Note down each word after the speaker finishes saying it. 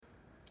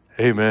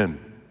Amen.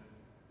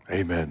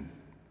 Amen.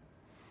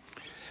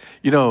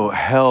 You know,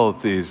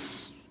 health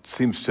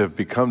seems to have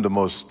become the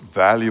most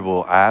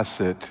valuable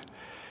asset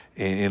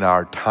in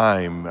our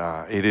time.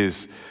 It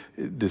is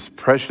this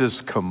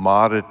precious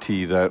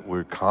commodity that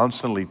we're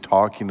constantly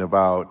talking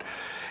about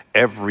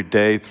every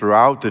day,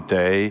 throughout the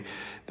day.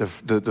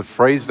 The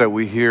phrase that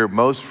we hear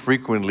most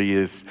frequently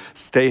is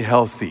stay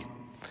healthy,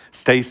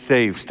 stay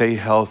safe, stay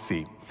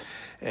healthy,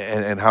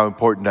 and how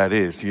important that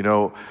is. You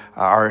know,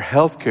 our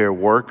healthcare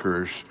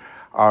workers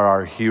are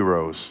our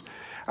heroes.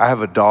 I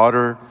have a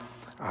daughter,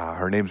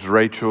 her name's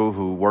Rachel,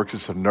 who works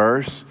as a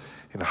nurse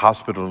in a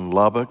hospital in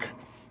Lubbock.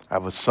 I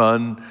have a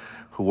son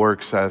who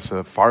works as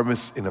a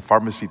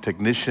pharmacy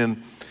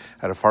technician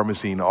at a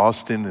pharmacy in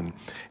Austin. And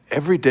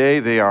every day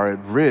they are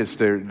at risk.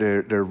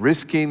 They're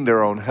risking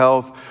their own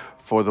health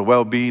for the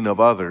well-being of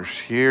others.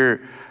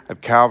 Here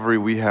at Calvary,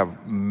 we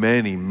have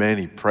many,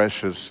 many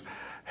precious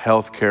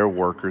healthcare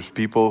workers,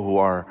 people who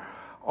are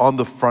on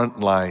the front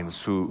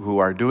lines, who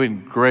are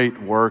doing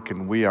great work,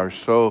 and we are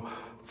so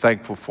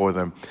thankful for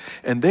them.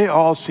 And they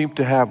all seem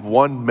to have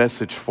one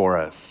message for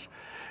us,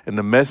 and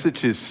the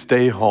message is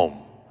stay home.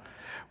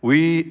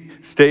 We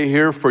stay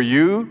here for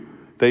you.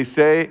 They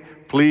say,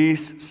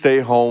 please stay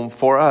home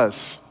for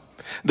us.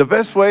 The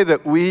best way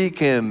that we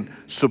can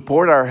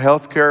support our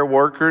healthcare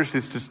workers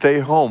is to stay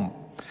home.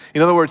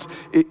 In other words,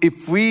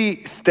 if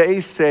we stay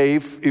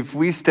safe, if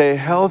we stay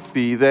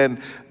healthy, then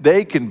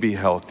they can be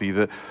healthy.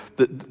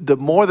 The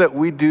more that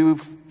we do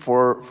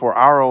for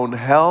our own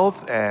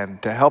health and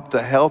to help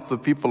the health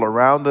of people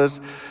around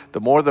us,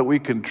 the more that we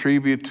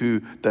contribute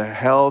to the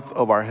health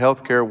of our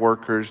healthcare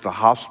workers, the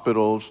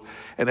hospitals,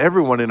 and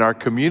everyone in our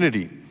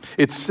community.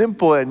 It's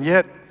simple and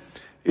yet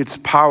it's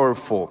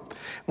powerful.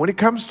 When it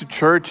comes to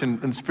church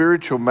and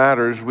spiritual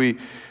matters, we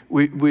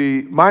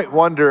might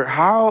wonder,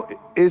 how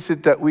is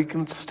it that we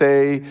can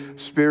stay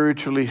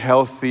spiritually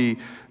healthy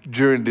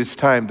during this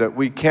time, that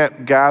we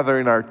can't gather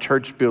in our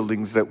church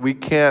buildings, that we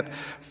can't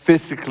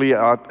physically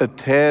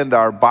attend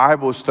our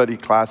Bible study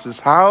classes?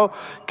 How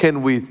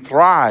can we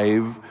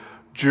thrive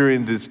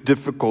during this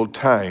difficult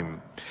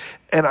time?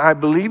 And I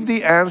believe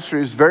the answer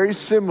is very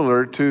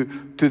similar to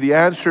the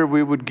answer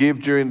we would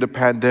give during the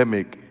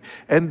pandemic.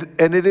 And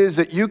it is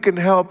that you can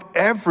help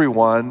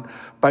everyone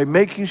by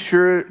making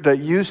sure that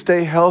you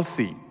stay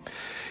healthy.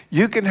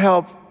 You can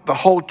help the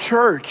whole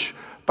church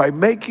by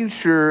making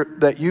sure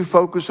that you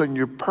focus on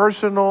your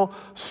personal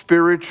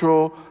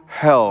spiritual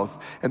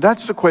health. And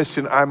that's the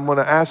question I'm going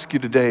to ask you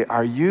today.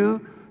 Are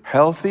you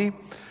healthy?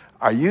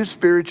 Are you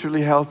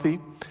spiritually healthy?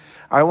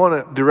 I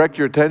want to direct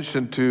your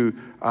attention to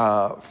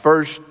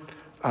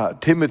 1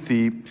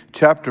 Timothy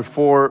chapter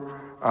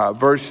 4,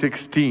 verse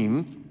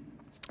 16.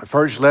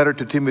 First letter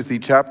to Timothy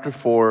chapter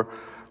 4,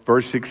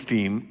 verse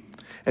 16.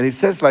 And it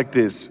says like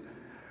this: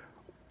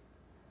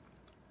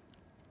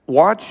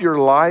 watch your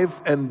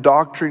life and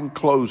doctrine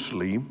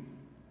closely.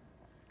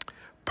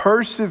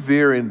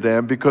 Persevere in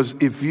them, because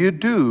if you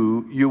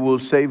do, you will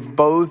save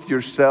both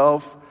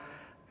yourself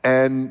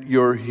and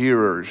your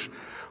hearers.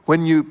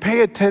 When you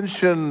pay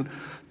attention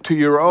to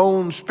your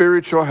own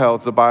spiritual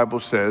health, the Bible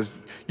says,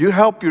 you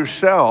help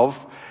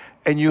yourself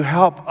and you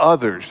help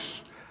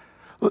others.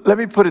 Let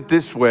me put it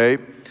this way.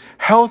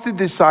 Healthy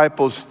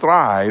disciples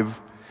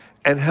thrive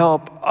and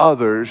help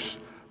others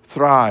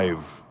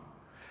thrive.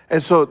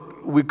 And so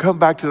we come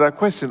back to that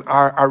question.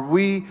 Are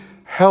we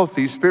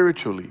healthy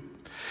spiritually?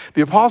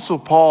 The Apostle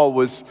Paul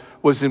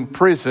was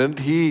imprisoned.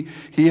 He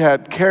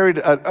had carried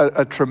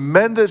a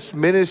tremendous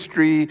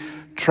ministry,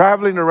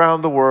 traveling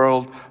around the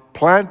world,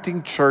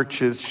 planting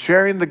churches,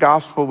 sharing the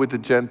gospel with the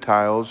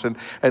Gentiles. And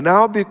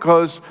now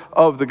because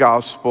of the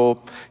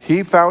gospel,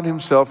 he found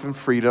himself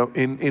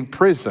in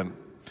prison.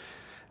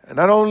 And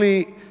not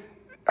only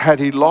had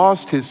he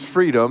lost his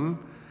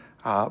freedom,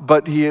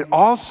 but he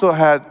also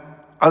had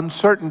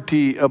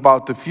uncertainty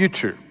about the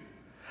future.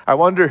 I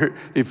wonder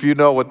if you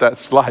know what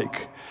that's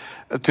like,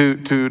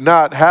 to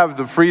not have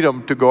the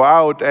freedom to go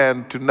out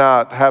and to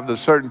not have the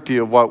certainty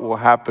of what will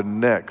happen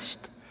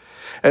next.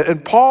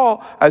 And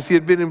Paul, as he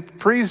had been in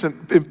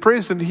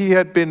prison, he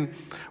had been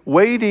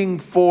waiting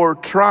for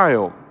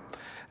trial.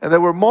 And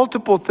there were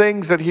multiple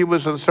things that he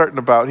was uncertain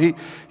about. He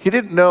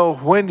didn't know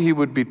when he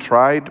would be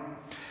tried.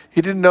 He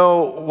didn't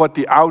know what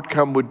the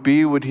outcome would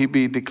be. Would he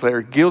be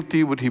declared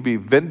guilty? Would he be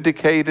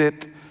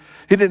vindicated?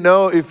 He didn't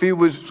know if he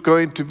was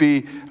going to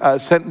be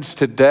sentenced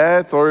to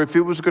death or if he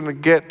was going to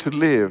get to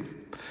live.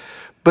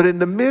 But in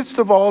the midst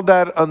of all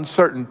that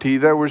uncertainty,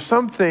 there were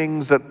some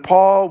things that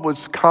Paul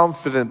was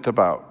confident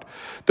about.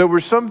 There were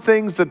some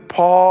things that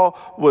Paul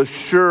was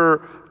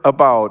sure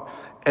about.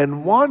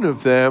 And one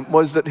of them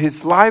was that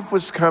his life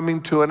was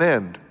coming to an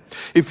end.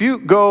 If you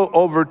go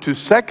over to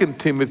 2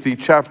 Timothy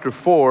chapter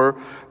 4,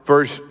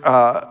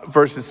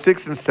 verses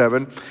 6 and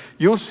 7,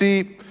 you'll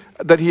see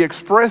that he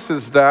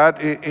expresses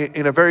that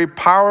in a very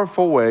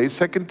powerful way.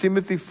 2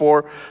 Timothy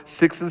 4,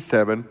 6 and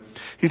 7.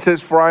 He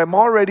says, for I am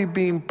already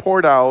being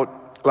poured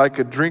out like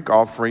a drink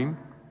offering,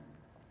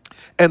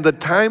 and the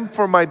time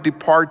for my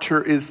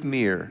departure is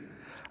near.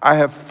 I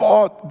have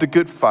fought the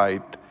good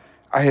fight.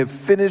 I have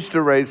finished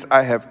the race.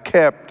 I have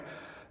kept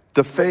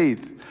the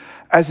faith.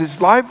 As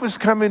his life was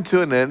coming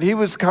to an end, he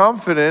was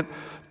confident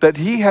that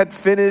he had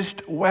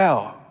finished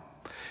well.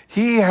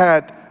 He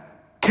had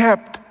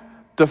kept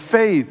the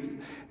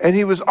faith. And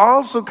he was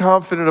also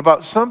confident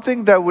about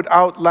something that would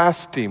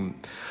outlast him,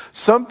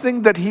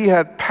 something that he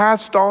had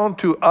passed on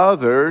to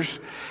others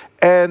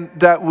and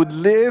that would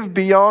live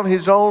beyond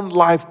his own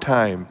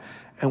lifetime.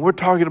 And we're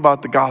talking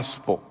about the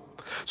gospel.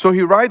 So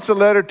he writes a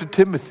letter to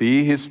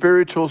Timothy, his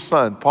spiritual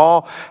son.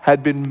 Paul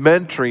had been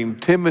mentoring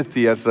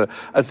Timothy as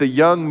a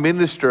young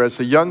minister, as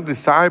a young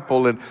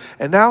disciple, and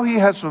now he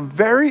has some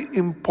very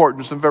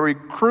important, some very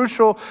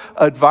crucial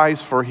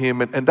advice for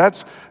him. And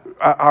that's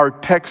our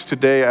text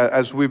today,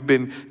 as we've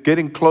been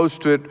getting close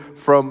to it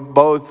from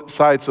both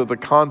sides of the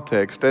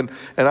context. And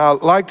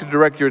I'd like to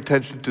direct your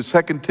attention to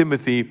 2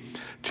 Timothy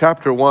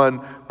chapter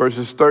 1,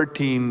 verses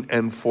 13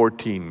 and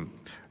 14.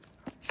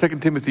 2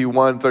 Timothy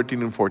 1,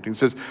 13 and 14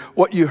 says,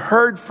 "What you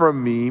heard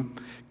from me,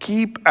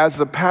 keep as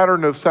a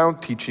pattern of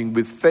sound teaching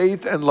with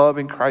faith and love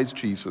in Christ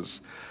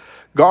Jesus.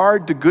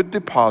 Guard the good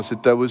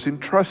deposit that was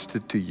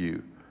entrusted to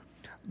you.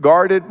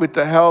 Guard it with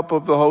the help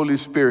of the Holy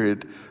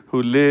Spirit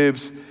who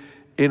lives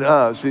in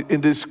us." In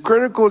this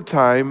critical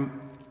time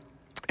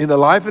in the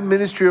life and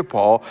ministry of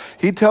Paul,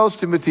 he tells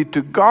Timothy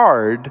to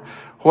guard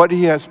what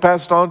he has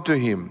passed on to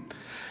him.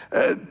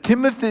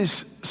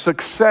 Timothy's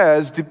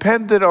success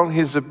depended on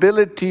his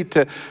ability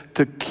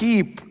to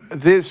keep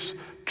this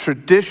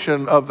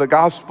tradition of the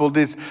gospel,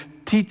 this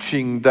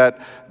teaching that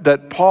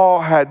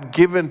Paul had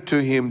given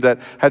to him, that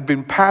had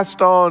been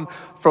passed on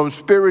from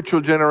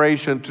spiritual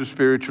generation to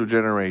spiritual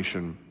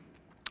generation.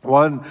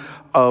 One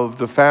of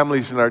the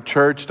families in our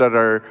church that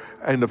are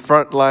in the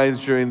front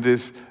lines during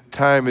this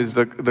time is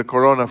the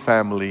Corona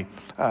family.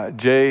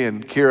 Jay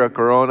and Kira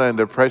Corona and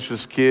their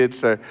precious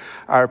kids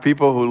are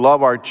people who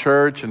love our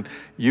church, and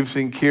you've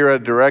seen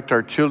Kira direct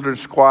our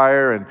children's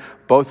choir, and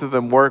both of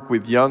them work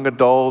with young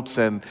adults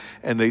and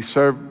they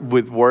serve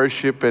with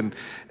worship, and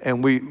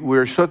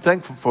we're so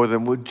thankful for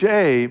them. Well,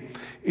 Jay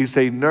is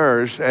a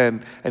nurse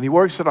and he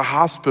works at a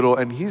hospital,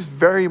 and he's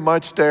very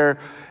much there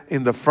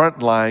in the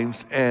front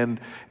lines, and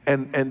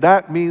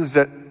that means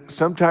that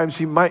sometimes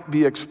he might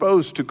be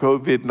exposed to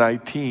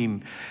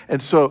COVID-19.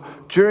 And so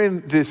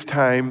during this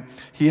time,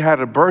 he had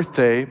a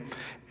birthday,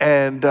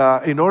 and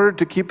in order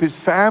to keep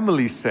his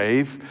family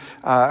safe,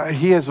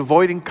 he is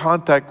avoiding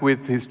contact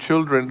with his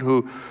children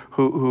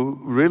who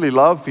really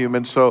love him.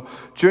 And so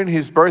during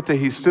his birthday,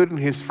 he stood in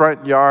his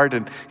front yard,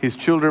 and his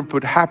children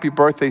put happy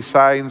birthday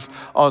signs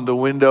on the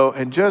window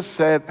and just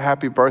said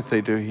happy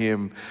birthday to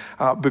him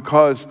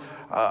because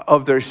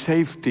of their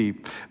safety.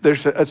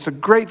 It's a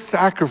great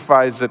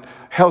sacrifice that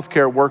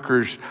healthcare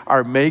workers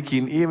are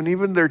making.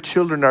 Even their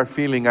children are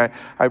feeling. I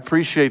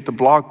appreciate the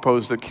blog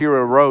post that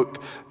Kira wrote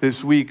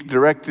this week,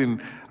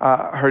 directing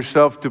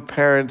herself to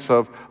parents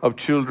of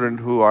children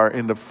who are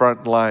in the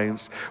front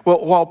lines.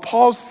 Well, while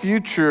Paul's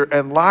future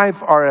and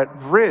life are at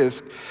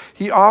risk,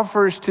 he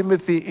offers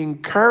Timothy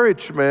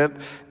encouragement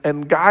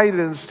and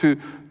guidance to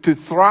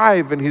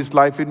thrive in his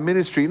life in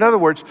ministry. In other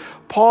words,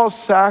 Paul's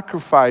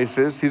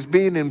sacrifices, his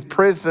being in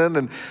prison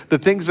and the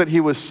things that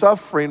he was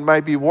suffering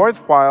might be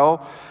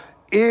worthwhile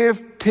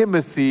if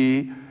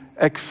Timothy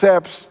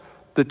accepts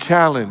the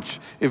challenge,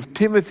 if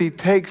Timothy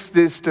takes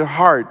this to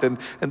heart. And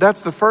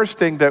that's the first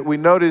thing that we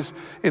notice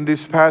in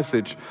this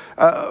passage.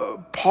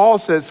 Paul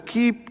says,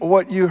 keep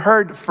what you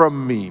heard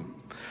from me.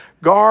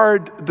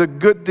 Guard the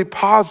good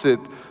deposit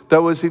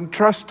that was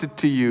entrusted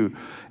to you.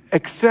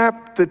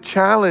 Accept the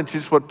challenge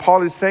is what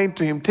Paul is saying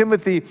to him.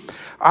 Timothy,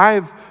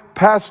 I've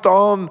passed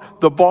on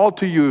the ball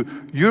to you.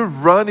 You're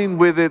running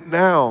with it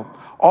now.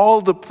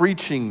 All the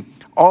preaching,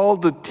 all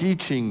the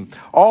teaching,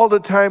 all the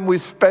time we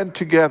spent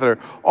together,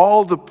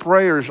 all the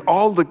prayers,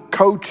 all the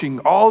coaching,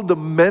 all the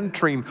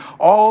mentoring,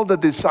 all the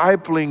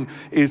discipling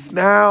is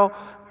now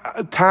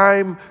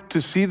time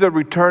to see the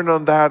return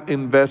on that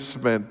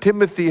investment.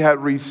 Timothy had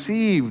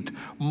received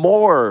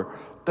more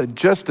than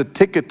just a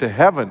ticket to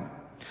heaven.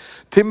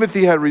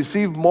 Timothy had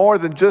received more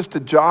than just a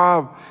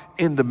job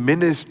in the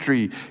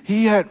ministry.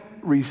 He had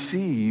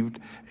received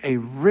a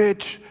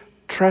rich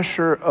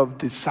treasure of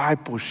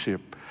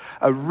discipleship,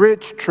 a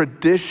rich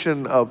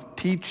tradition of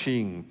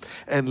teaching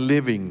and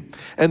living.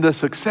 And the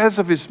success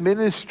of his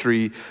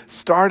ministry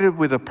started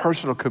with a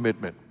personal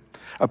commitment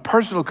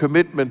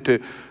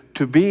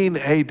to being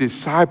a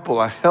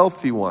disciple, a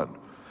healthy one.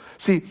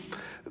 See,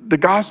 the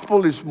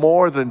gospel is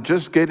more than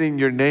just getting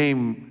your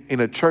name in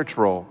a church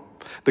roll.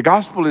 The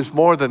gospel is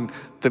more than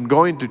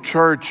going to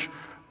church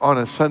on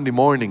a Sunday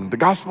morning. The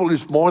gospel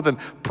is more than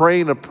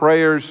praying a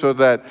prayer so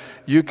that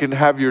you can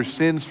have your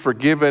sins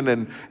forgiven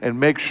and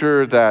make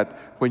sure that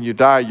when you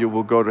die, you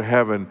will go to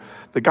heaven.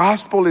 The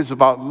gospel is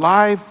about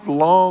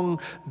lifelong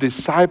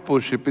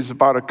discipleship. It's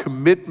about a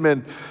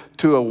commitment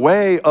to a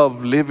way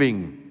of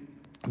living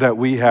that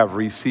we have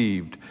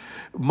received.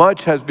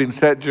 Much has been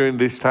said during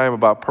this time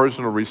about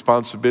personal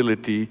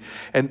responsibility,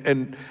 and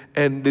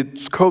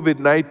it's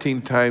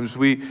COVID-19 times.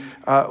 We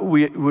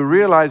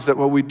realize that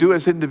what we do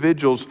as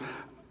individuals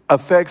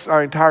affects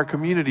our entire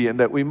community, and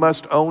that we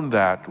must own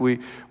that.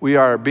 We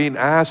are being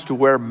asked to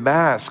wear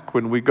masks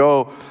when we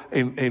go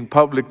in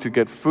public to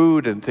get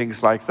food and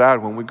things like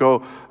that, when we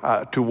go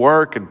to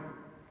work. And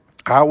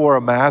I wore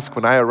a mask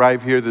when I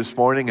arrived here this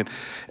morning, and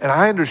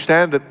I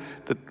understand that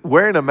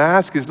wearing a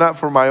mask is not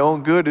for my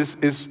own good,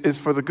 is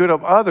for the good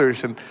of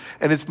others. And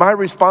it's my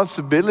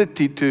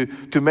responsibility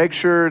to make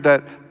sure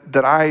that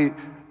I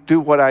do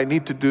what I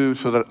need to do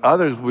so that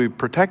others will be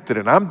protected.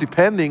 And I'm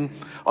depending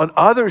on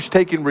others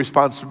taking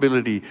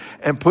responsibility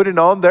and putting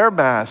on their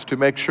mask to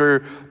make sure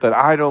that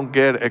I don't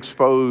get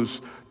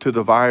exposed to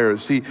the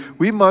virus. See,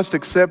 we must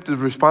accept this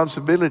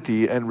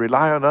responsibility and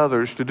rely on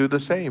others to do the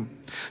same.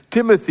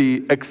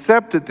 Timothy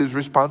accepted this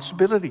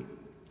responsibility.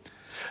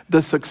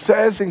 The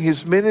success in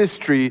his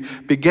ministry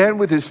began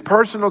with his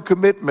personal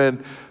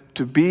commitment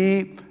to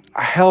be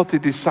a healthy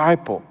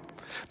disciple.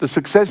 The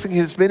success in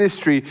his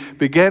ministry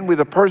began with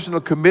a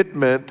personal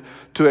commitment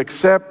to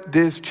accept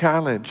this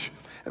challenge.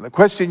 And the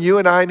question you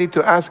and I need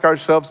to ask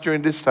ourselves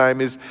during this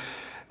time is,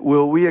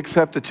 will we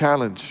accept the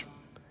challenge?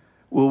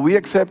 Will we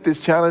accept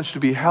this challenge to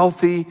be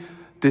healthy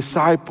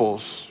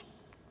disciples?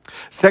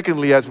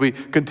 Secondly, as we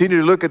continue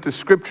to look at the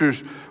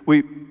scriptures,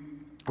 we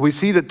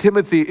see that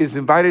Timothy is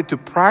invited to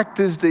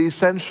practice the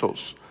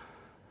essentials.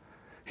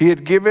 He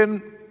had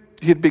been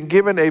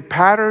given a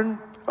pattern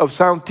of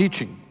sound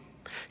teaching.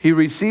 He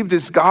received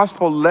his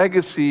gospel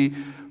legacy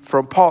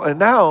from Paul, and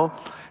now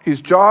his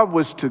job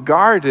was to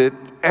guard it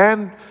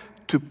and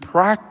to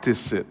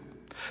practice it.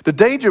 The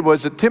danger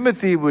was that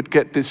Timothy would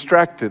get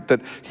distracted,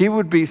 that he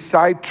would be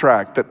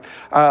sidetracked,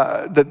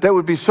 that there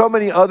would be so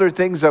many other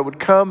things that would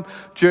come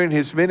during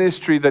his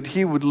ministry that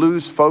he would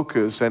lose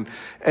focus.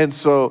 And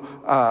so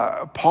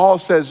Paul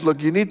says,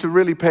 look, you need to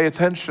really pay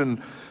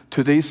attention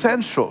to the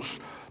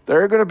essentials.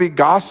 There are going to be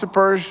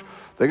gossipers.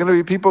 There are going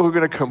to be people who are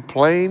going to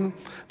complain.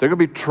 There are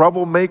going to be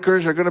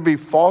troublemakers. There are going to be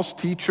false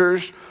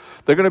teachers.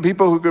 There are going to be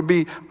people who are going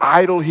to be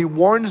idle. He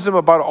warns them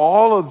about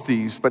all of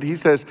these, but he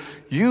says,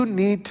 you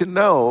need to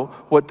know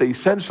what the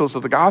essentials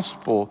of the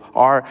gospel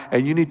are,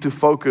 and you need to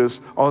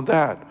focus on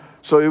that.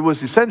 So it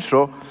was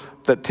essential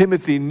that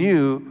Timothy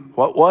knew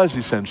what was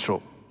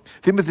essential.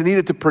 Timothy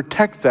needed to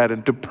protect that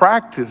and to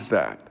practice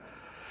that.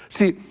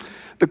 See,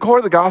 the core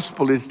of the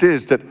gospel is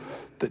this, that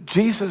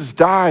Jesus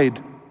died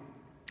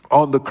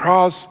on the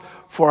cross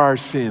for our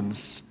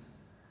sins,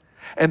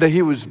 and that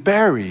he was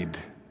buried,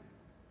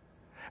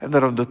 and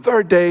that on the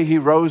third day he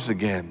rose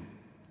again.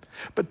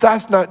 But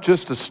that's not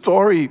just a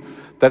story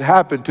that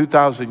happened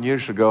 2,000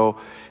 years ago.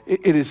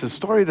 It is a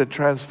story that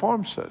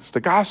transforms us.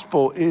 The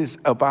gospel is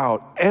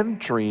about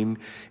entering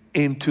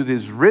into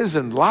this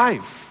risen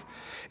life,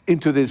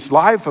 into this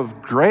life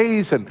of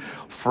grace and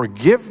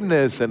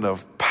forgiveness and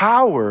of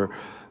power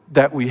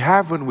that we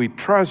have when we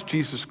trust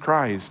Jesus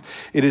Christ.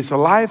 It is a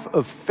life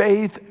of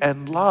faith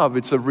and love.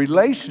 It's a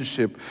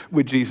relationship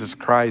with Jesus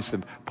Christ,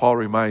 and Paul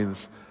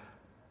reminds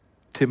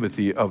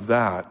Timothy of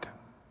that.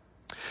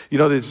 You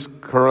know, this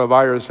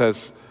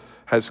coronavirus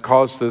has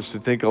caused us to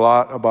think a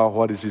lot about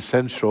what is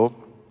essential.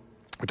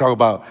 We talk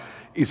about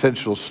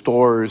essential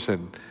stores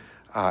and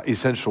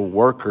essential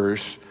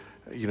workers.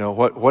 You know,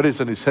 what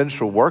is an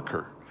essential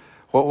worker?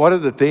 What are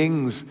the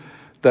things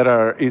that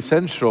are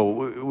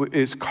essential?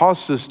 It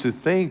causes us to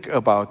think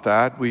about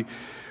that.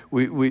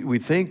 We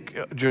think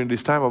during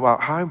this time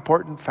about how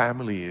important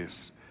family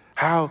is.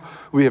 How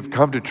we have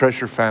come to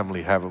treasure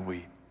family, haven't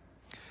we?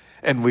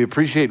 And we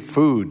appreciate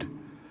food.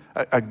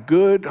 A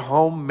good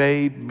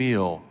homemade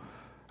meal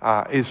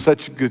is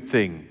such a good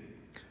thing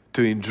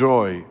to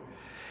enjoy.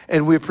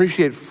 And we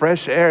appreciate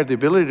fresh air, the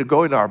ability to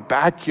go in our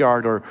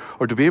backyard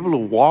or to be able to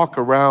walk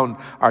around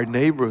our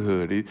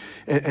neighborhood.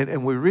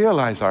 And we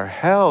realize our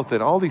health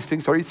and all these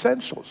things are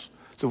essentials.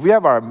 So if we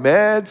have our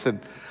meds and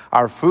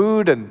our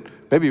food and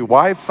maybe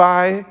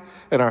Wi-Fi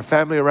and our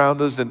family around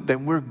us,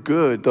 then we're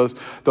good.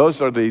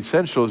 Those are the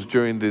essentials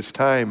during this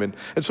time. And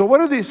so what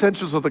are the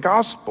essentials of the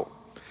gospel?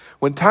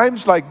 When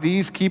times like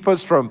these keep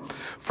us from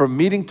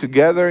meeting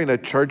together in a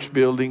church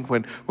building,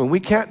 when we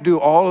can't do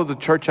all of the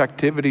church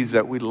activities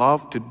that we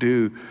love to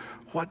do,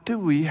 what do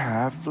we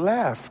have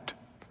left?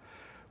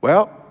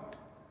 Well,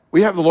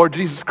 we have the Lord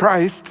Jesus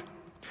Christ.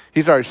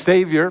 He's our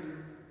Savior.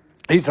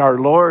 He's our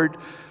Lord.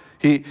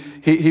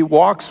 He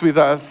walks with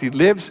us. He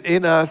lives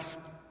in us.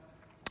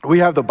 We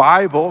have the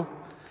Bible.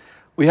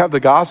 We have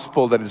the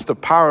gospel that is the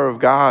power of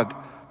God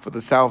for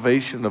the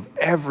salvation of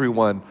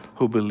everyone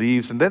who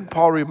believes. And then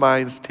Paul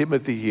reminds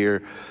Timothy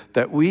here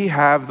that we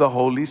have the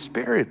Holy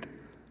Spirit.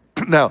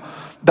 Now,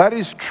 that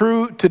is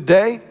true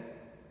today.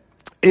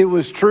 It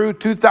was true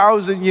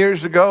 2,000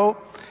 years ago,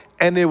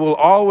 and it will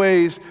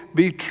always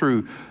be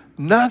true.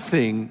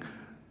 Nothing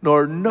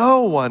nor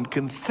no one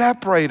can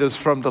separate us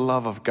from the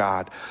love of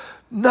God.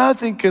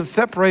 Nothing can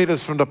separate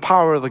us from the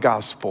power of the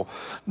gospel.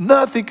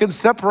 Nothing can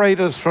separate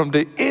us from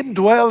the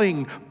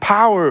indwelling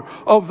power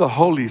of the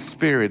Holy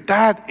Spirit.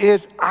 That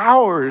is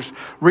ours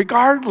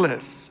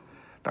regardless.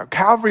 Now,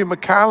 Calvary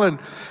McAllen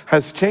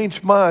has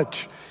changed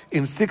much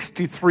in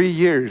 63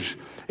 years.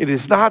 It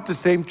is not the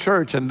same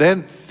church. And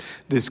then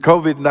this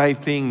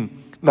COVID-19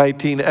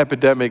 COVID-19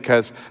 epidemic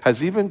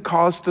has even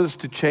caused us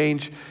to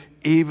change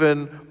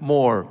even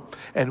more.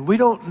 And we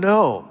don't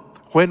know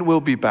when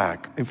we'll be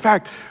back. In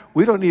fact,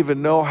 we don't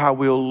even know how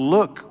we'll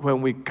look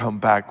when we come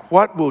back.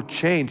 What will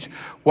change?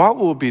 What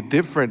will be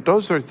different?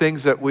 Those are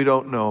things that we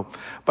don't know.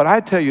 But I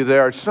tell you,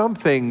 there are some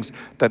things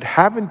that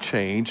haven't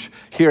changed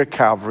here at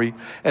Calvary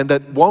and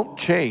that won't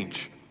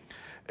change.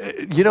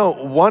 You know,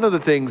 one of the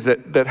things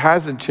that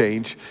hasn't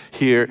changed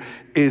here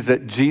is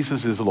that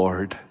Jesus is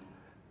Lord.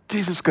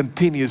 Jesus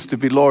continues to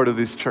be Lord of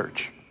this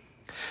church.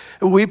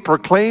 We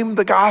proclaim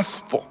the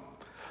gospel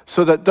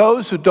so that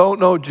those who don't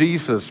know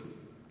Jesus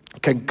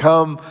can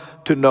come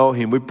to know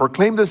him. We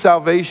proclaim the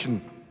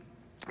salvation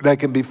that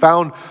can be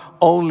found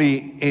only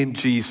in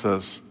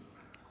Jesus.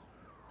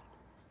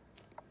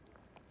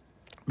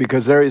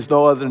 Because there is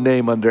no other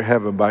name under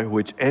heaven by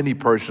which any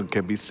person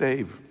can be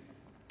saved.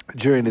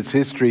 During its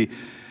history,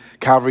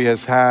 Calvary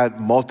has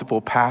had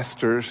multiple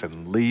pastors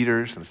and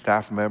leaders and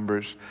staff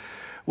members.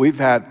 We've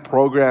had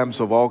programs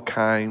of all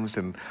kinds,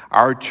 and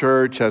our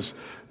church has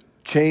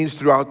changed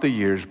throughout the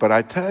years. But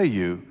I tell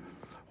you,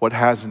 what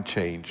hasn't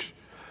changed?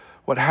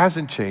 What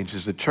hasn't changed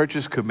is the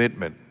church's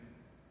commitment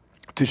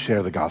to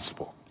share the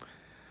gospel.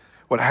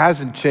 What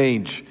hasn't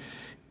changed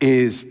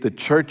is the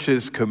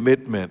church's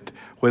commitment,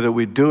 whether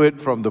we do it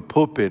from the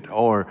pulpit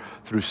or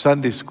through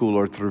Sunday school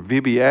or through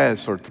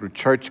VBS or through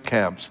church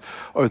camps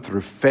or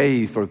through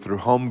faith or through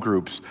home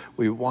groups.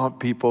 We want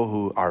people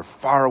who are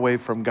far away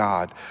from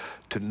God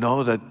to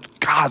know that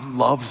God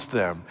loves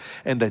them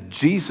and that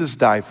Jesus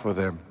died for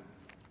them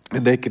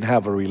and they can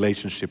have a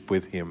relationship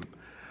with him.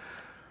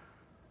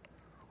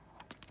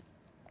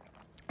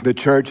 The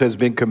church has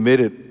been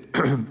committed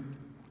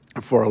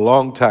for a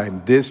long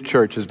time. This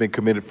church has been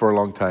committed for a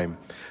long time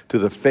to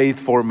the faith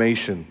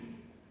formation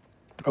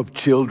of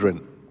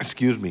children,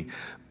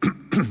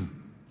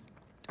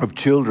 of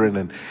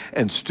children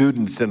and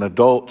students and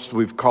adults.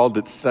 We've called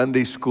it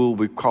Sunday school.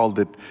 We've called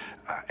it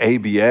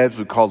ABS.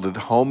 We've called it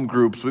home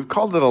groups. We've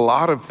called it a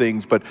lot of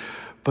things. But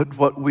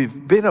what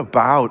we've been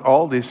about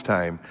all this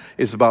time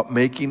is about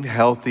making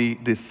healthy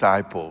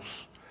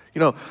disciples. You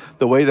know,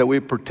 the way that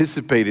we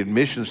participate in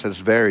missions has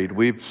varied.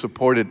 We've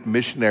supported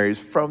missionaries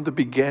from the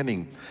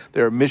beginning.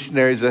 There are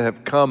missionaries that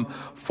have come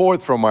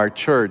forth from our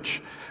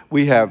church.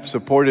 We have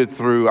supported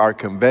through our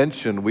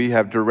convention. We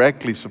have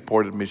directly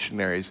supported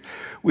missionaries.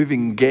 We've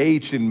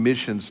engaged in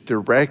missions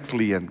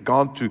directly and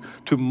gone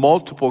to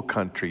multiple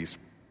countries.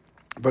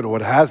 But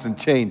what hasn't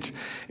changed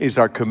is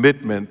our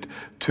commitment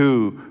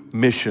to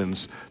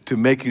missions, to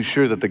making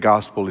sure that the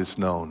gospel is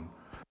known.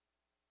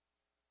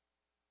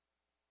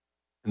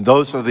 And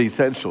those are the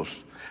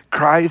essentials.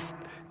 Christ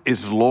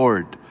is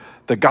Lord.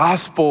 The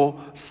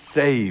gospel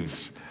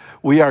saves.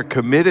 We are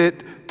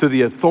committed to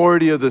the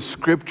authority of the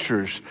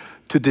scriptures,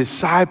 to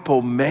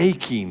disciple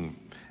making,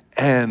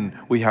 and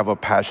we have a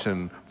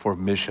passion for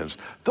missions.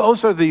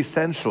 Those are the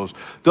essentials.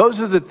 Those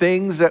are the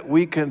things that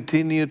we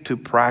continue to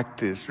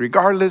practice,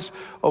 regardless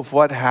of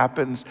what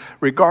happens,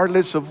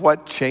 regardless of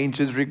what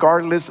changes,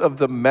 regardless of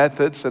the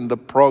methods and the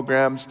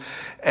programs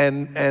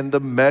and the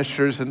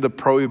measures and the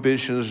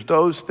prohibitions.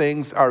 Those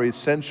things are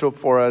essential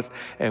for us,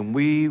 and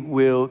we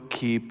will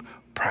keep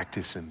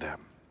practicing them.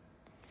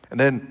 And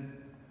then,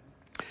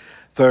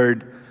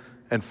 third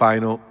and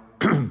final,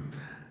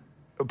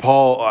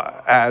 Paul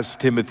asked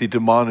Timothy to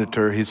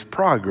monitor his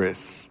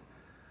progress.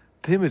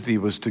 Timothy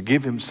was to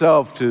give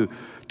himself to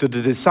the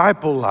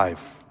disciple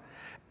life.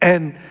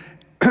 And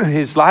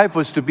his life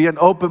was to be an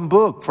open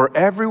book for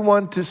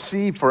everyone to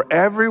see,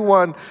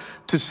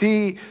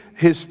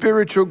 his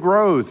spiritual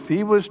growth.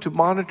 He was to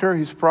monitor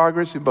his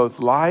progress in both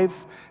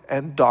life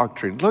and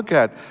doctrine. Look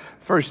at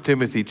 1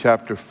 Timothy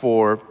chapter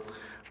 4,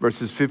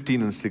 verses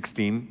 15 and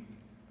 16.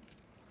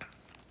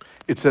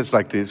 It says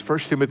like this, 1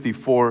 Timothy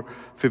 4,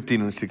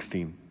 15 and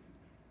 16.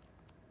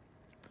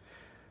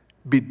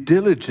 Be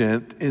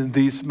diligent in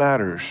these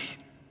matters.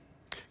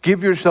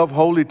 Give yourself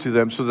wholly to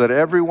them so that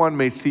everyone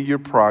may see your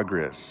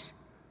progress.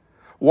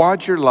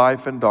 Watch your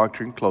life and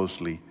doctrine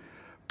closely.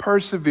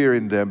 Persevere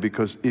in them,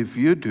 because if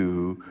you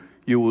do,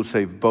 you will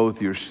save both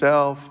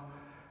yourself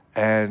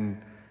and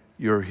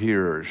your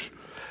hearers.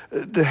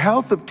 The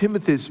health of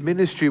Timothy's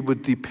ministry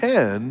would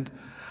depend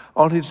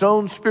on his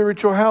own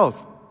spiritual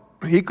health.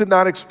 He could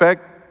not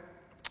expect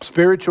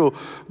spiritual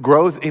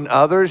growth in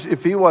others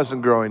if he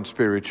wasn't growing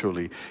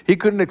spiritually. He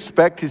couldn't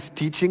expect his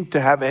teaching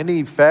to have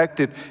any effect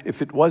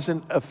if it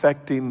wasn't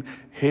affecting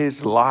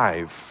his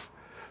life.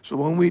 So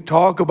when we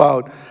talk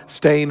about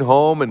staying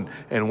home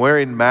and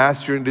wearing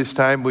masks during this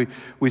time,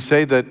 we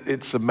say that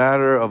it's a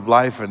matter of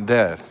life and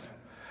death.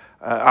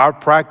 Our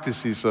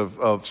practices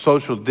of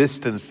social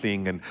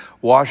distancing and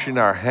washing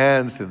our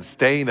hands and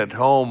staying at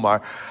home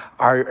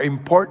are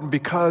important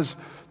because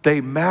they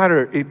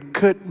matter. It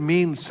could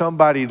mean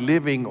somebody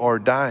living or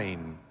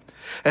dying.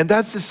 And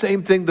that's the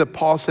same thing that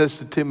Paul says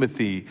to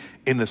Timothy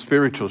in a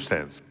spiritual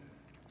sense.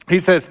 He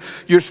says,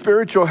 your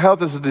spiritual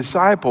health as a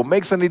disciple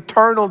makes an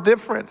eternal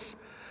difference.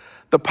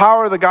 The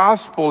power of the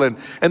gospel and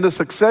the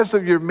success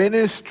of your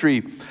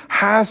ministry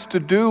has to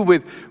do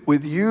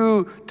with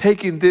you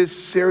taking this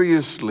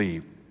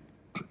seriously.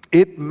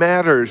 It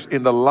matters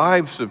in the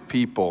lives of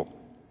people.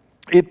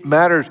 It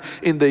matters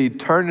in the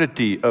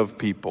eternity of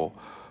people.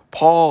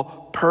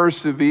 Paul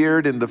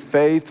persevered in the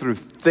faith through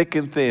thick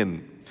and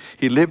thin.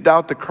 He lived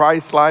out the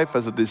Christ life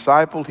as a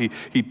disciple.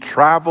 He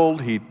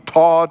traveled, he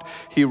taught,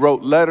 he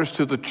wrote letters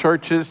to the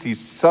churches, he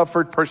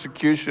suffered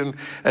persecution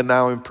and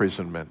now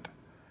imprisonment.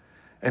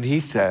 And he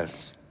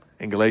says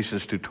in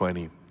Galatians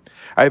 2:20,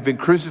 I have been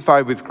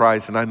crucified with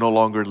Christ and I no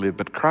longer live,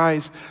 but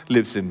Christ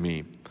lives in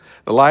me.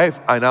 The life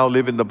I now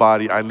live in the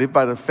body, I live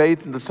by the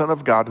faith in the Son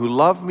of God who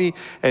loved me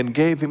and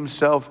gave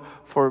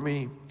himself for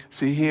me.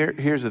 See,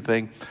 here's the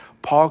thing.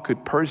 Paul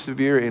could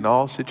persevere in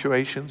all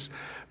situations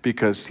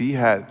because he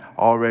had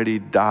already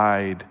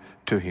died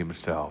to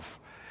himself.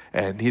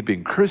 And he'd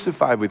been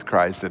crucified with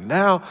Christ, and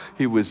now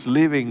he was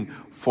living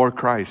for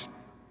Christ.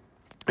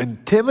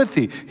 And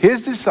Timothy,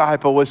 his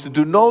disciple, was to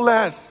do no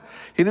less.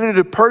 He needed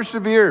to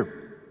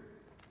persevere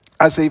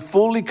as a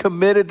fully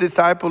committed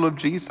disciple of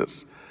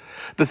Jesus.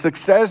 The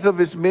success of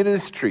his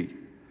ministry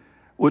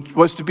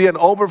was to be an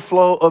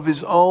overflow of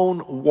his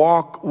own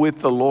walk with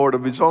the Lord,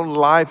 of his own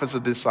life as a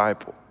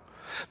disciple.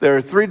 There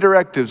are 3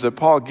 directives that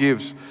Paul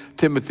gives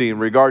Timothy in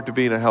regard to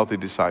being a healthy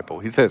disciple.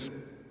 He says,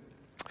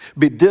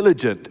 be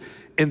diligent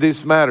in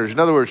these matters. In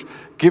other words,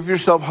 give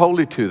yourself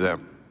wholly to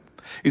them.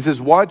 He says,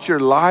 watch your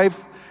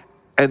life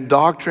and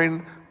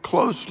doctrine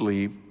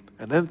closely.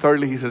 And then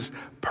thirdly, he says,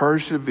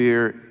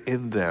 persevere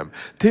in them.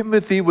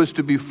 Timothy was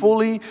to be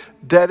fully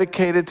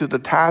dedicated to the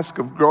task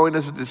of growing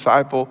as a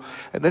disciple,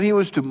 and then he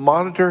was to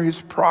monitor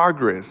his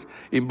progress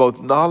in both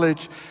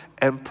knowledge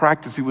and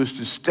practice. He was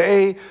to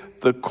stay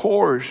the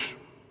course.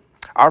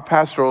 Our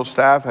pastoral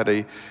staff had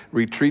a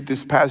retreat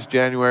this past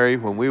January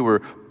when we were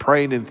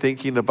praying and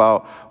thinking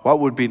about what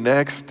would be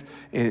next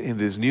in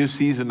this new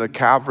season of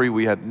Calvary.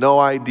 We had no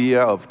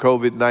idea of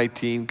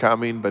COVID-19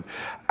 coming, but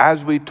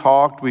as we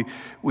talked,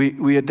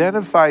 we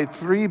identified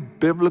 3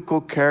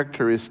 biblical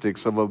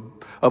characteristics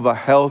of a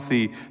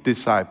healthy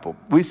disciple.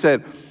 We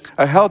said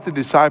a healthy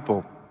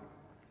disciple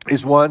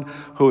is one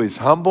who is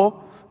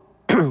humble,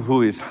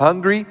 who is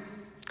hungry,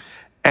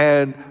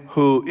 and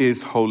who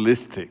is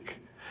holistic.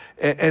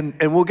 And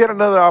we'll get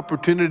another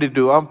opportunity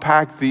to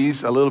unpack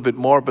these a little bit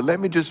more, but let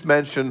me just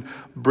mention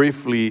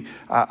briefly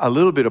a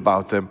little bit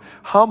about them.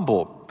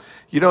 Humble.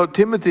 You know,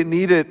 Timothy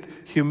needed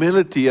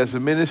humility as a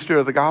minister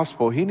of the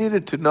gospel. He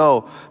needed to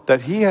know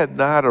that he had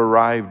not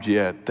arrived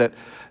yet,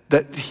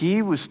 that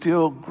he was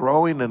still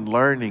growing and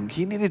learning.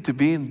 He needed to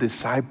be in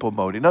disciple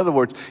mode. In other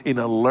words, in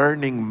a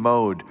learning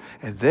mode.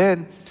 And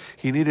then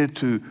he needed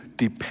to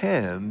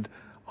depend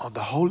on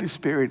the Holy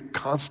Spirit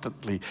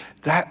constantly.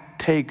 That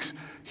takes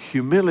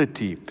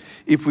humility.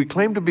 If we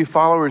claim to be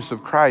followers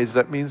of Christ,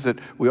 that means that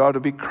we ought to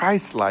be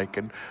Christ-like.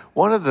 And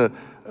one of the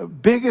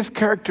biggest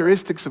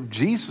characteristics of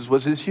Jesus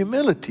was his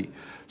humility.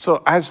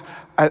 So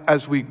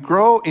as we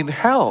grow in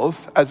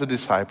health as a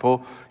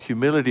disciple,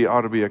 humility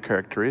ought to be a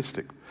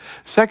characteristic.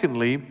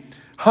 Secondly,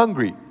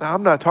 hungry. Now,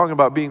 I'm not talking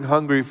about being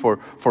hungry for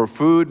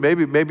food.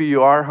 Maybe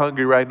you are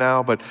hungry right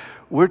now, but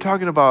we're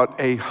talking about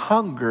a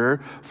hunger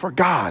for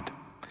God,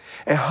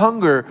 a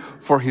hunger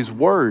for his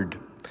word,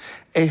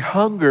 a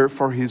hunger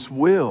for his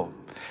will,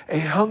 a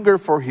hunger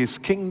for his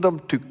kingdom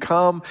to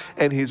come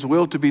and his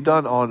will to be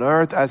done on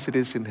earth as it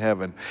is in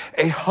heaven,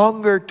 a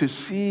hunger to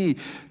see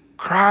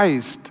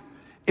Christ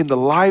in the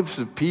lives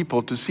of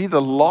people, to see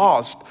the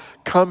lost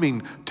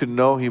coming to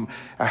know him.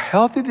 A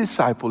healthy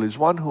disciple is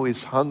one who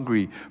is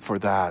hungry for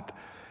that.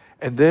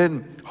 And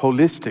then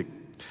holistic.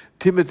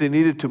 Timothy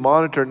needed to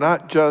monitor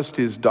not just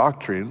his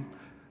doctrine,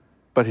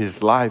 but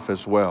his life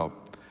as well.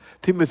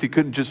 Timothy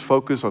couldn't just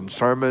focus on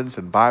sermons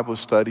and Bible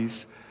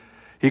studies.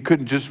 He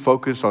couldn't just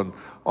focus on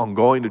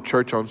going to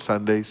church on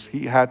Sundays.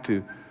 He had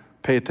to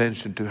pay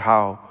attention to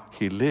how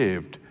he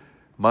lived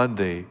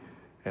Monday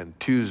and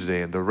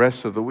Tuesday and the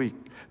rest of the week.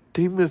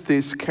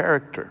 Timothy's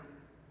character,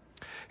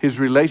 his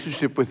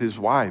relationship with his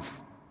wife,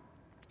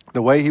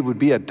 the way he would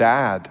be a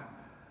dad,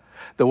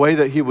 the way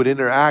that he would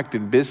interact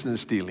in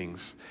business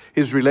dealings,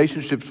 his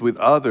relationships with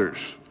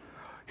others,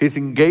 his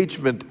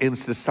engagement in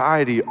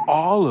society,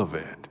 all of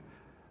it,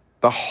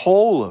 the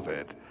whole of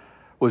it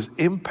was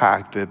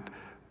impacted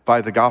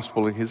by the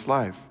gospel in his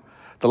life.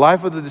 The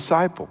life of the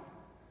disciple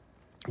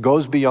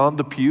goes beyond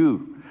the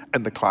pew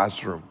and the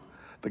classroom.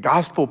 The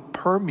gospel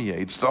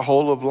permeates the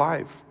whole of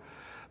life.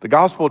 The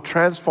gospel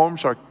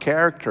transforms our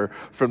character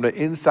from the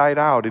inside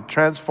out. It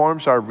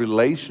transforms our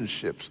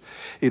relationships.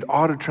 It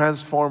ought to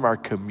transform our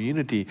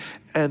community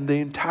and the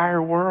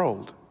entire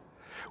world.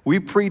 We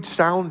preach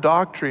sound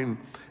doctrine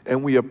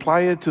and we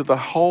apply it to the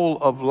whole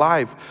of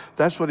life.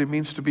 That's what it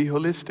means to be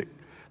holistic.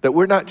 That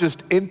we're not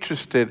just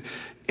interested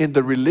in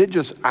the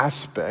religious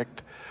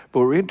aspect, but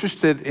we're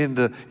interested in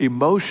the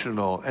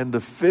emotional and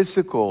the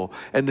physical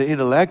and the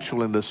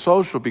intellectual and the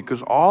social,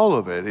 because all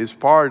of it is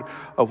part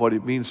of what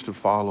it means to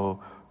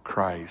follow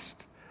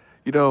Christ.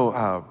 You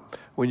know,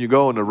 when you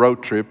go on a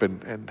road trip,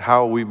 and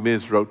how we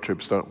miss road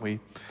trips, don't we?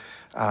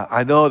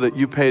 I know that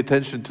you pay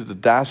attention to the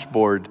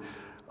dashboard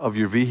of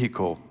your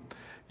vehicle.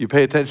 You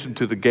pay attention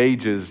to the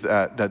gauges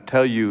that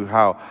tell you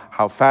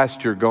how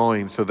fast you're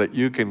going so that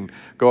you can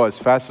go as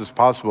fast as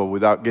possible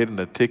without getting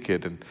a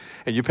ticket. And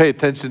you pay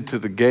attention to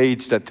the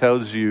gauge that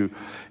tells you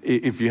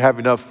if you have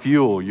enough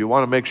fuel. You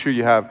want to make sure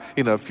you have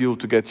enough fuel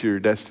to get to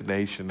your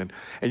destination.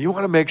 And you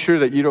want to make sure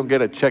that you don't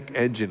get a check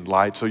engine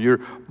light. So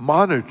you're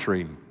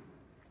monitoring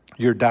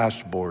your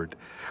dashboard.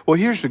 Well,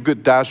 here's a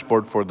good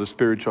dashboard for the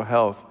spiritual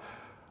health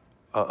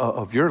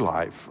of your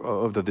life,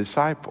 of the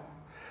disciple.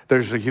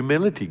 There's a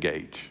humility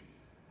gauge.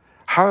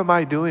 How am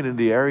I doing in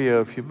the area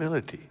of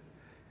humility?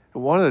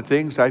 And one of the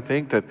things I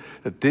think that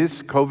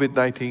this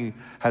COVID-19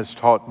 has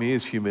taught me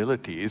is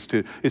humility, is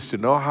to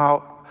know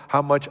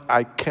how much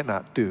I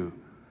cannot do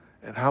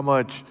and how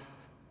much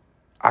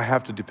I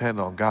have to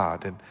depend on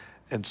God.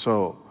 And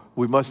so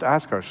we must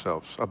ask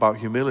ourselves about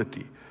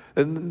humility.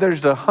 And there's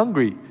the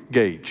hungry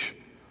gauge.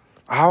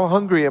 How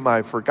hungry am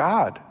I for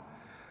God?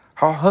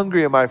 How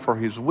hungry am I for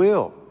His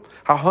will?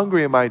 How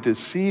hungry am I to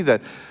see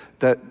that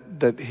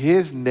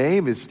His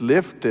name is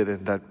lifted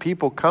and that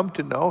people come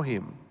to know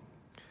Him?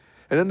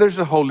 And then there's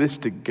a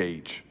holistic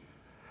gauge.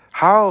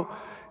 How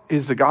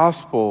is the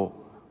gospel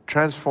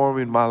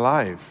transforming my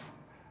life?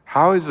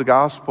 How is the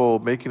gospel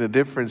making a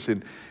difference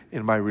in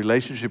my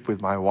relationship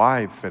with my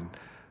wife and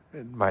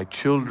my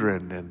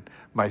children and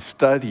my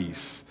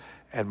studies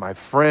and my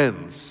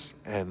friends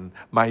and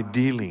my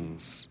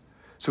dealings?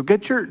 So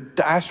get your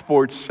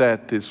dashboard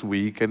set this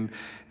week and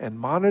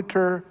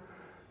monitor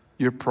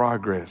your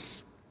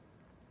progress.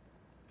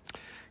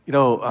 You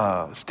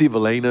know, Steve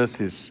Alanis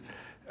is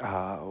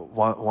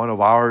one of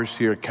ours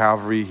here at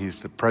Calvary.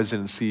 He's the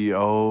president and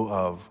CEO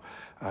of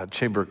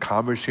Chamber of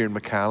Commerce here in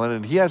McAllen.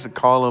 And he has a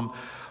column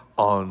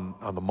on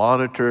the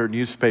Monitor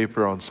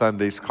newspaper on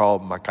Sundays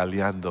called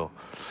Macaleando.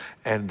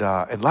 And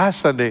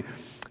last Sunday,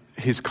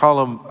 his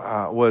column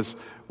was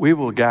We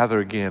Will Gather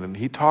Again. And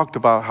he talked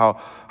about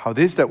how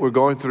this that we're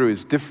going through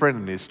is different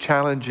and is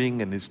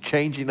challenging and is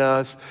changing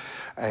us,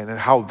 and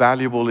how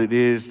valuable it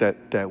is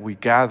that we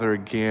gather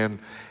again.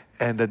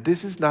 And that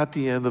this is not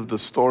the end of the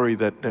story,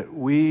 that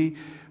we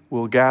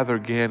will gather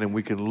again and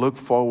we can look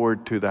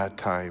forward to that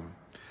time.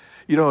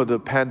 You know,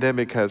 the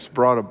pandemic has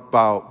brought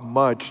about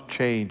much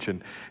change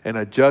and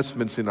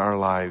adjustments in our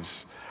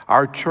lives.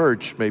 Our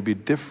church may be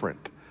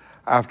different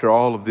after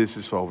all of this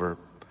is over.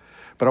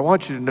 But I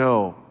want you to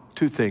know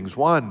two things.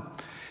 One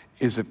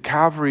is that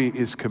Calvary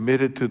is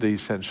committed to the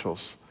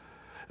essentials,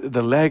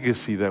 the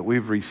legacy that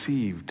we've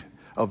received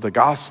of the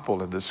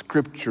gospel and the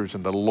scriptures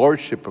and the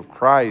lordship of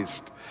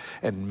Christ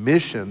and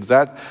missions,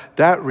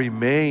 that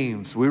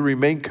remains. We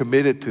remain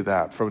committed to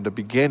that from the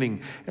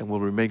beginning, and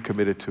we'll remain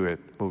committed to it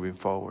moving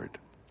forward.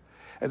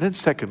 And then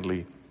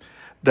secondly,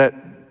 that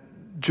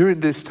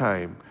during this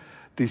time,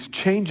 these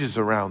changes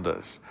around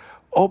us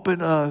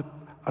open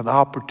up an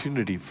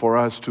opportunity for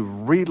us to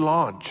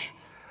relaunch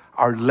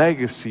our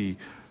legacy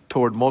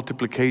toward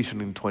multiplication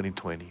in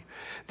 2020.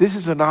 This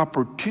is an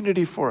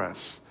opportunity for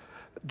us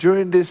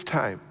during this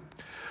time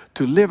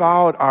to live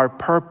out our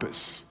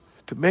purpose,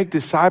 to make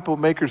disciple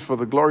makers for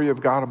the glory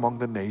of God among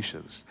the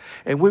nations.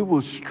 And we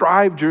will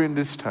strive during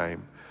this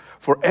time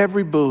for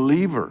every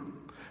believer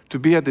to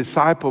be a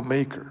disciple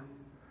maker,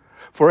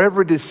 for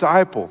every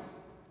disciple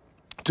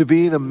to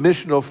be in a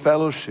missional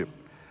fellowship,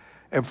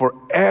 and for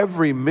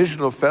every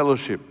missional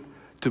fellowship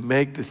to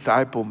make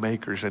disciple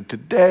makers. And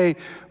today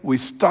we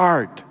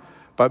start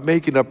by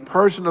making a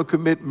personal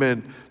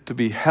commitment to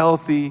be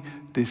healthy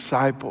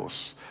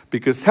disciples,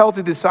 because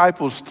healthy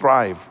disciples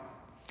thrive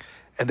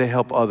and they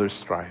help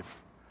others thrive.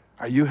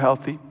 Are you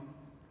healthy?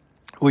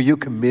 Will you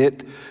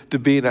commit to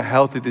being a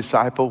healthy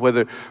disciple,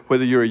 whether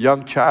you're a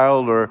young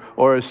child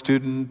or a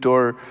student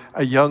or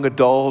a young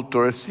adult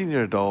or a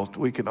senior adult?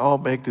 We can all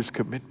make this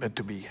commitment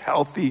to be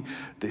healthy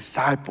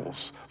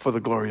disciples for the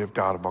glory of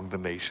God among the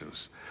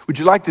nations. Would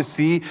you like to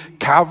see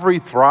Calvary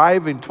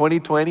thrive in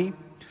 2020?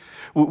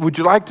 Would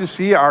you like to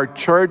see our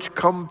church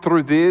come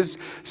through this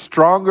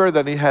stronger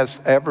than it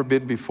has ever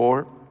been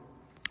before?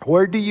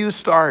 Where do you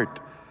start?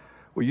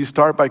 Well, you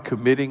start by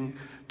committing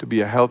to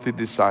be a healthy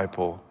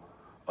disciple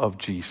of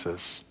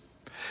Jesus.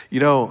 You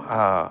know,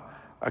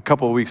 a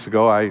couple of weeks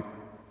ago, I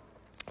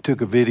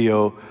took a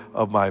video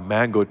of my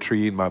mango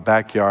tree in my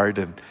backyard,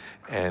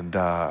 and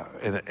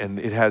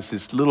it has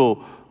this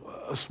little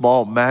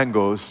small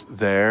mangoes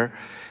there.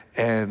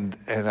 And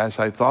as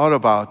I thought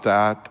about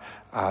that,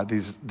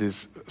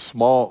 this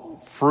small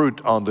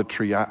fruit on the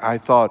tree, I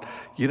thought,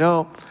 you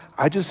know,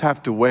 I just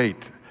have to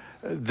wait.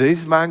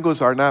 These mangoes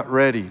are not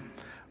ready,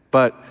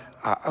 but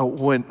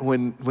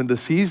when the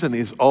season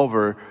is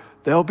over,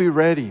 they'll be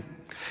ready.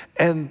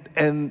 And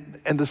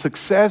the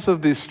success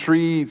of this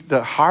tree,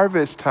 the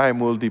harvest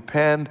time will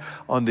depend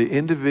on the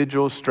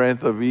individual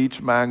strength of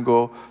each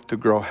mango to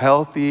grow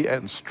healthy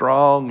and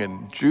strong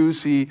and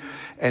juicy.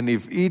 And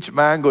if each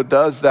mango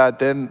does that,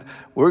 then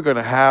we're going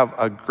to have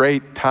a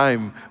great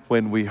time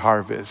when we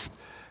harvest.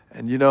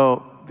 And you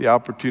know, the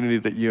opportunity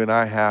that you and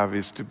I have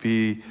is to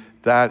be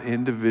that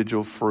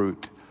individual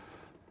fruit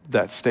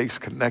that stays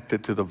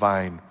connected to the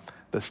vine,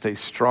 that stays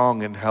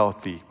strong and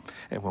healthy.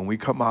 And when we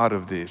come out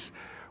of this,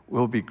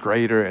 we'll be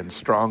greater and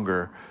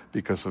stronger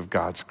because of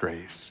God's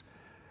grace.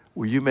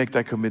 Will you make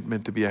that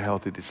commitment to be a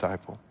healthy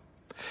disciple?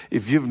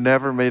 If you've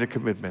never made a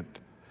commitment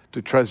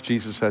to trust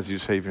Jesus as your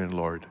Savior and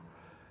Lord,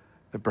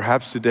 then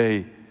perhaps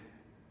today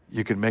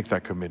you can make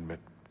that commitment.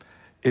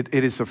 It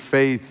is a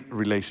faith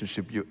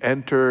relationship. You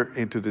enter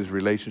into this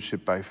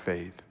relationship by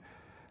faith.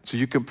 So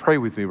you can pray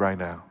with me right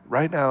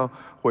now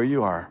where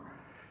you are.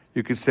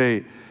 You can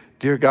say,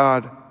 dear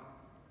God,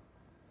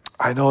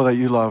 I know that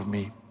you love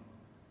me.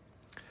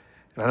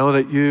 And I know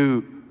that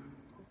you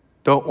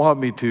don't want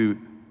me to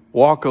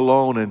walk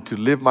alone and to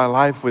live my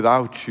life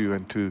without you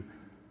and to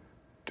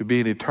be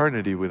in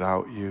eternity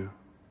without you.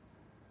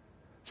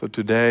 So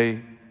today,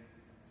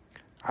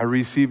 I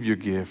receive your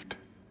gift.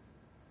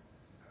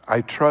 I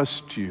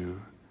trust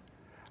you.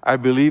 I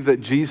believe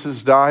that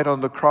Jesus died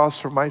on the cross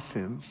for my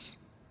sins,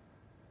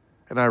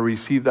 and I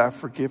receive that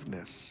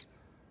forgiveness.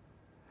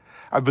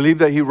 I believe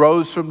that he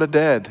rose from the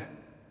dead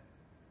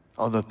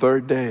on the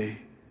third day,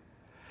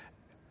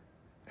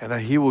 and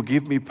that he will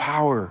give me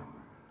power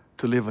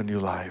to live a new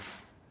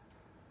life.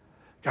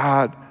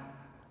 God,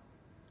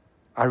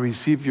 I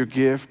receive your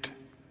gift,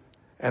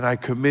 and I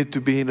commit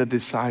to being a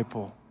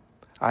disciple.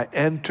 I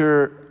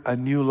enter a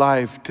new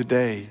life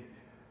today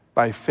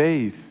by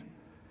faith,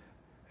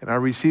 and I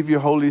receive your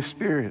Holy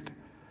Spirit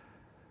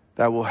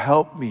that will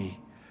help me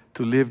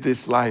to live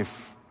this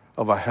life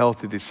of a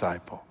healthy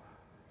disciple.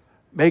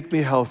 Make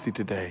me healthy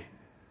today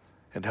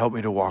and help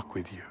me to walk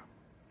with you.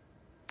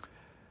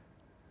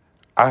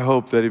 I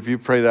hope that if you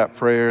pray that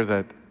prayer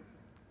that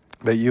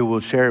you will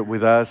share it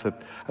with us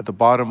at the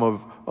bottom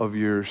of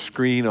your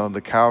screen on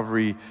the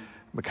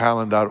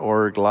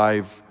CalvaryMcAllen.org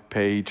live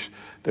page.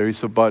 There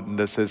is a button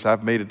that says,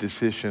 I've made a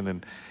decision,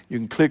 and you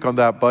can click on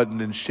that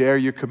button and share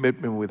your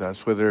commitment with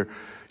us, whether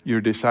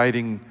you're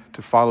deciding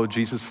to follow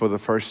Jesus for the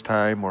first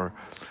time, or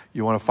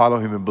you want to follow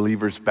him in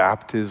believer's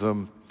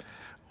baptism,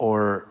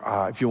 or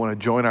if you want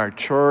to join our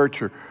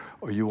church, or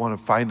you want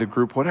to find a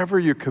group. Whatever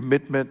your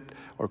commitment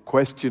or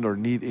question or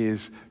need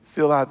is,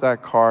 fill out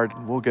that card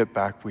and we'll get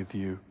back with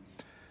you.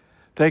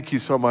 Thank you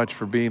so much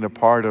for being a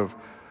part of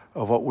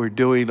what we're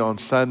doing on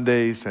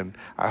Sundays, and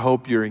I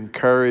hope you're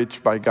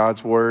encouraged by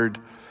God's word,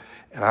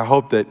 and I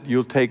hope that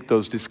you'll take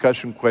those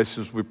discussion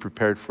questions we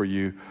prepared for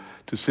you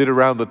to sit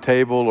around the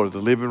table or the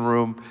living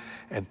room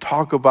and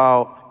talk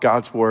about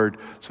God's word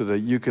so that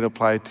you can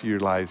apply it to your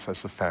lives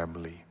as a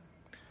family.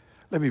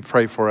 Let me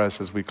pray for us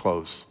as we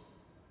close.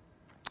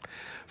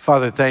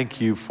 Father,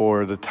 thank you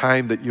for the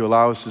time that you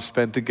allow us to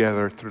spend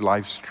together through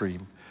live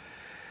stream.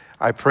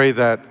 I pray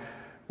that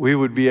we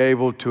would be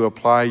able to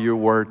apply your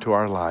word to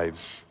our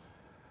lives,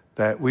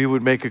 that we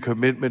would make a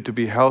commitment to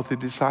be healthy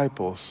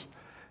disciples,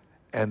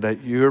 and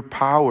that your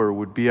power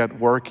would be at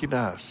work in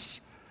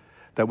us,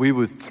 that we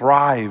would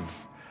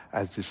thrive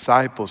as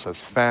disciples,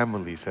 as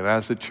families, and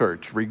as a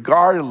church,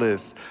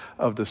 regardless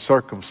of the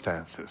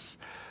circumstances.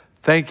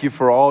 Thank you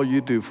for all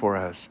you do for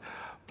us.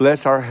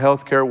 Bless our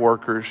healthcare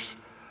workers.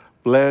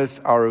 Bless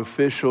our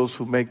officials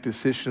who make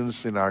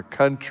decisions in our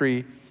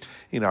country,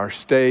 in our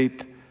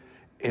state,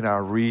 in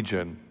our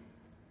region.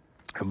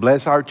 And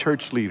bless our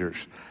church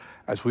leaders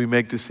as we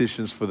make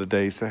decisions for the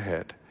days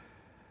ahead.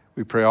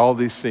 We pray all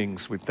these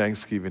things with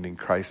thanksgiving in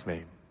Christ's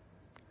name.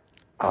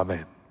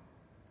 Amen.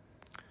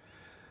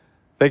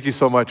 Thank you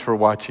so much for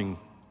watching,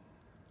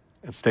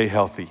 and stay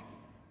healthy.